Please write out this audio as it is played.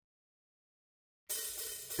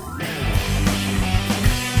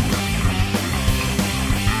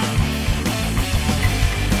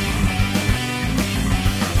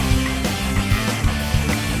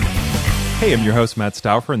Hey, I'm your host, Matt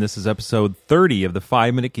Stauffer, and this is episode 30 of the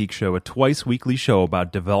 5 Minute Geek Show, a twice-weekly show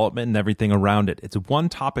about development and everything around it. It's one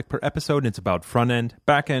topic per episode, and it's about front-end,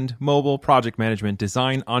 back-end, mobile, project management,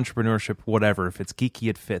 design, entrepreneurship, whatever. If it's geeky,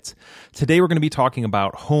 it fits. Today, we're going to be talking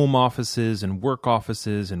about home offices and work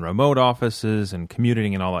offices and remote offices and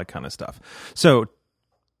commuting and all that kind of stuff. So,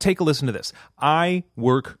 take a listen to this. I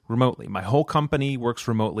work remotely. My whole company works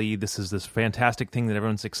remotely. This is this fantastic thing that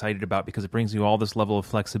everyone's excited about because it brings you all this level of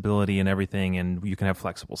flexibility and everything, and you can have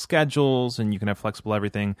flexible schedules and you can have flexible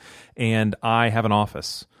everything. And I have an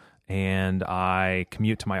office, and I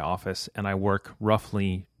commute to my office, and I work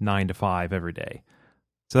roughly 9 to 5 every day.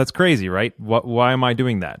 So that's crazy, right? Why am I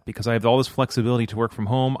doing that? Because I have all this flexibility to work from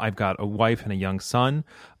home. I've got a wife and a young son.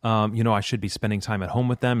 I should be spending time at home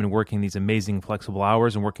with them and working these amazing flexible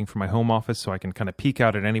hours and working from my home office so I can kind of peek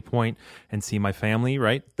out at any point and see my family,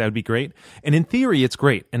 right? That would be great. And in theory, it's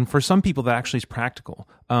great. And for some people, that actually is practical.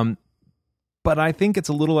 But I think it's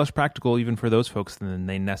a little less practical even for those folks than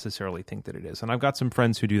they necessarily think that it is. And I've got some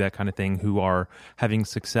friends who do that kind of thing who are having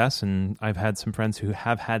success, and I've had some friends who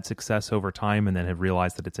have had success over time and then have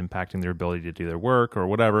realized that it's impacting their ability to do their work or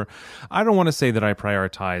whatever. I don't want to say that I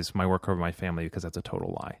prioritize my work over my family because that's a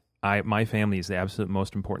total lie. My family is the absolute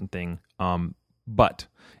most important thing. But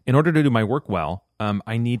in order to do my work well,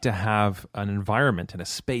 I need to have an environment and a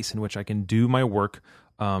space in which I can do my work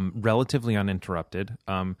relatively uninterrupted,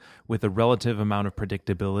 with a relative amount of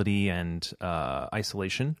predictability and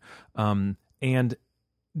isolation. And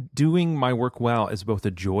doing my work well is both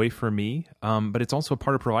a joy for me, but it's also a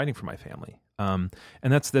part of providing for my family. And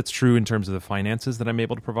that's true in terms of the finances that I'm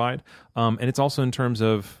able to provide. And it's also in terms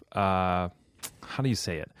of how do you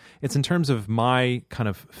say it? It's in terms of my kind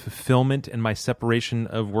of fulfillment and my separation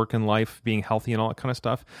of work and life, being healthy and all that kind of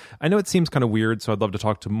stuff. I know it seems kind of weird, so I'd love to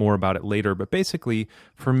talk more about it later. But basically,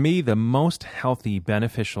 for me, the most healthy,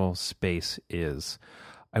 beneficial space is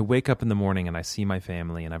I wake up in the morning and I see my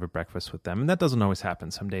family and I have a breakfast with them. And that doesn't always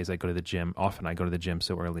happen. Some days I go to the gym. Often I go to the gym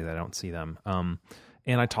so early that I don't see them.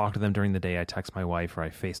 And I talk to them during the day. I text my wife or I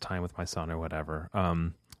FaceTime with my son or whatever.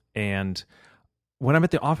 And when I'm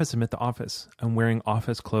at the office, I'm at the office. I'm wearing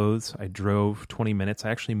office clothes. I drove 20 minutes.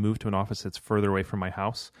 I actually moved to an office that's further away from my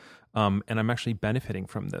house. And I'm actually benefiting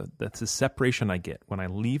from that's the separation I get when I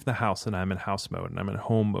leave the house and I'm in house mode and I'm in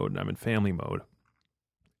home mode and I'm in family mode.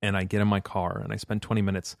 And I get in my car and I spend 20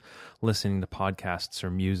 minutes listening to podcasts or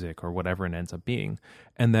music or whatever it ends up being.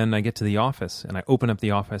 And then I get to the office and I open up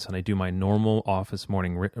the office and I do my normal office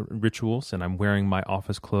morning rituals, and I'm wearing my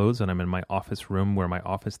office clothes and I'm in my office room where my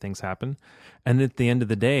office things happen. And at the end of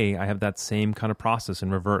the day, I have that same kind of process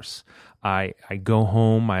in reverse. I go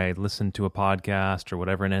home, I listen to a podcast or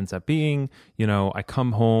whatever it ends up being. I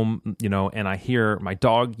come home, and I hear my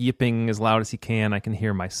dog yipping as loud as he can. I can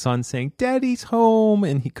hear my son saying, "Daddy's home."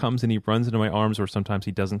 And he comes and he runs into my arms, or sometimes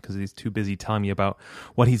he doesn't because he's too busy telling me about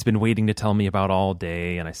what he's been waiting to tell me about all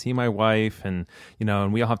day. And I see my wife and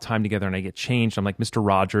we all have time together, and I get changed. I'm like Mr.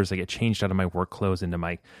 Rogers. I get changed out of my work clothes into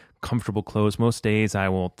my comfortable clothes. Most days I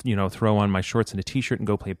will, throw on my shorts and a t-shirt and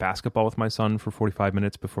go play basketball with my son for 45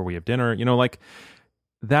 minutes before we have dinner, like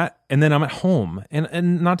that. And then I'm at home,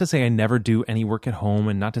 and not to say I never do any work at home,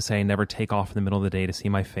 and not to say I never take off in the middle of the day to see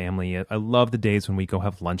my family. I love the days when we go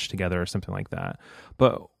have lunch together or something like that.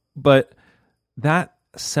 But that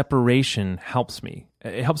separation helps me.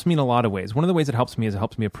 It helps me in a lot of ways. One of the ways it helps me is it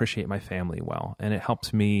helps me appreciate my family well, and it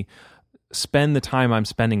helps me spend the time I'm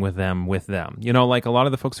spending with them. Like a lot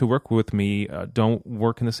of the folks who work with me don't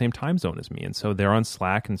work in the same time zone as me. And so they're on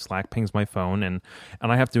Slack, and Slack pings my phone. And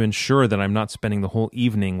I have to ensure that I'm not spending the whole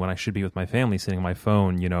evening when I should be with my family sitting on my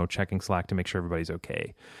phone, checking Slack to make sure everybody's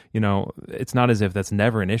okay. It's not as if that's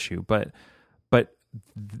never an issue, but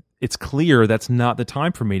it's clear that's not the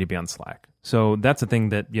time for me to be on Slack. So that's the thing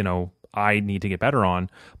that, I need to get better on.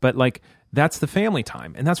 But that's the family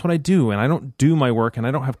time, and that's what I do. And I don't do my work, and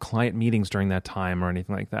I don't have client meetings during that time or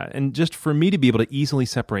anything like that. And just for me to be able to easily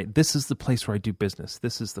separate, this is the place where I do business.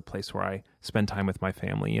 This is the place where I spend time with my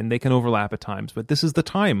family, and they can overlap at times, but this is the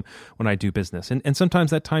time when I do business. And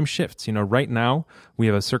sometimes that time shifts. Right now we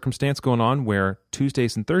have a circumstance going on where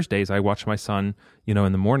Tuesdays and Thursdays I watch my son,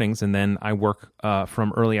 in the mornings, and then I work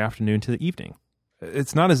from early afternoon to the evening.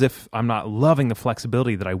 It's not as if I'm not loving the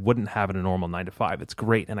flexibility that I wouldn't have in a normal 9 to 5. It's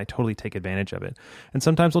great, and I totally take advantage of it. And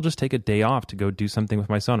sometimes I'll just take a day off to go do something with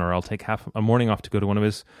my son, or I'll take half a morning off to go to one of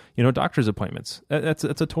his, doctor's appointments. That's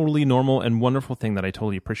a totally normal and wonderful thing that I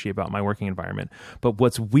totally appreciate about my working environment. But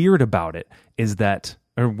what's weird about it is that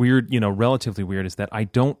or weird, relatively weird, is that I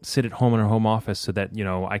don't sit at home in our home office so that,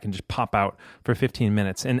 I can just pop out for 15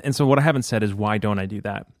 minutes. And so what I haven't said is, why don't I do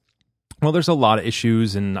that? Well, there's a lot of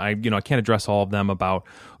issues, and I can't address all of them about,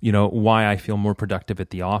 why I feel more productive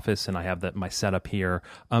at the office, and I have my setup here.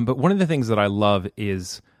 But one of the things that I love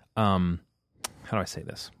is, how do I say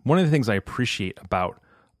this? One of the things I appreciate about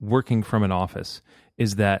working from an office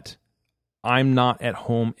is that I'm not at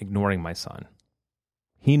home ignoring my son.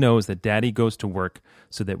 He knows that daddy goes to work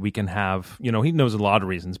so that we can have, he knows a lot of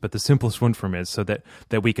reasons, but the simplest one for him is so that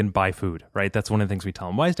we can buy food, right? That's one of the things we tell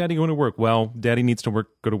him. Why is daddy going to work? Well, daddy needs to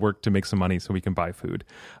go to work to make some money so we can buy food.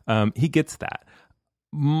 He gets that.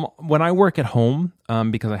 When I work at home,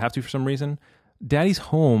 because I have to for some reason, daddy's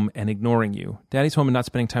home and ignoring you. Daddy's home and not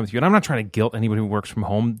spending time with you. And I'm not trying to guilt anybody who works from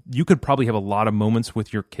home. You could probably have a lot of moments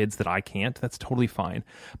with your kids that I can't. That's totally fine.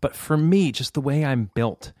 But for me, just the way I'm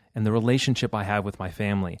built and the relationship I have with my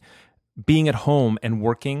family, being at home and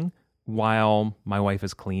working while my wife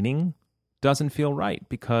is cleaning doesn't feel right,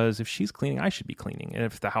 because if she's cleaning, I should be cleaning. And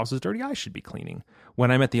if the house is dirty, I should be cleaning. When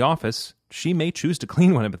I'm at the office, she may choose to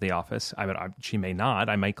clean when I'm at the office. She may not.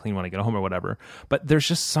 I might clean when I get home or whatever. But there's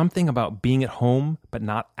just something about being at home, but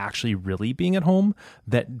not actually really being at home,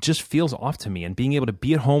 that just feels off to me. And being able to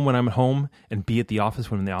be at home when I'm at home and be at the office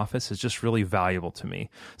when I'm in the office is just really valuable to me.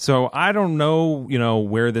 So I don't know,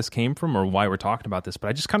 where this came from or why we're talking about this, but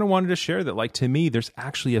I just kind of wanted to share that, like, to me, there's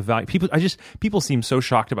actually a value. People seem so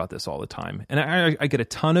shocked about this all the time. And I get a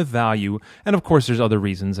ton of value. And of course, there's other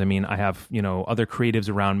reasons. I mean, I have, other creatives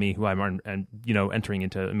around me who I'm entering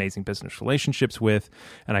into amazing business relationships with,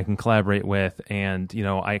 and I can collaborate with, and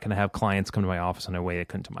I can have clients come to my office in a way they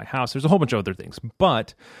couldn't to my house. There's a whole bunch of other things,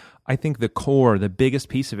 but I think the biggest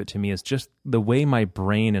piece of it to me is just the way my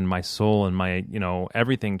brain and my soul and my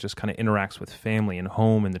everything just kind of interacts with family and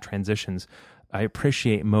home and the transitions. I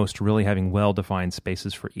appreciate most really having well-defined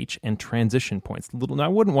spaces for each, and transition points. I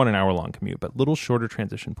wouldn't want an hour-long commute, but little shorter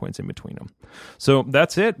transition points in between them. So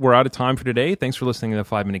that's it. We're out of time for today. Thanks for listening to the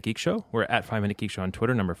 5 Minute Geek Show. We're at 5 Minute Geek Show on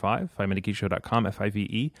Twitter, number 5, 5minutegeekshow.com,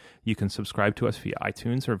 FIVE. You can subscribe to us via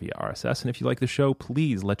iTunes or via RSS. And if you like the show,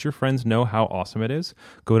 please let your friends know how awesome it is.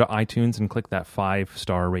 Go to iTunes and click that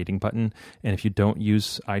 5-star rating button. And if you don't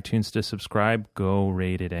use iTunes to subscribe, go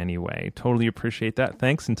rate it anyway. Totally appreciate that.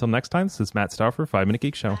 Thanks. Until next time, this is Matt Stauffer, 5 Minute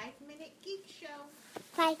Geek Show. 5 Minute Geek Show.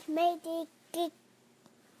 5 Minute Geek.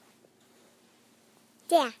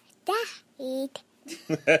 Yeah, that.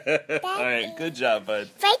 All right, good job, bud.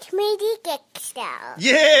 5 Minute Geek Show.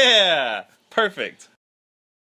 Yeah, perfect.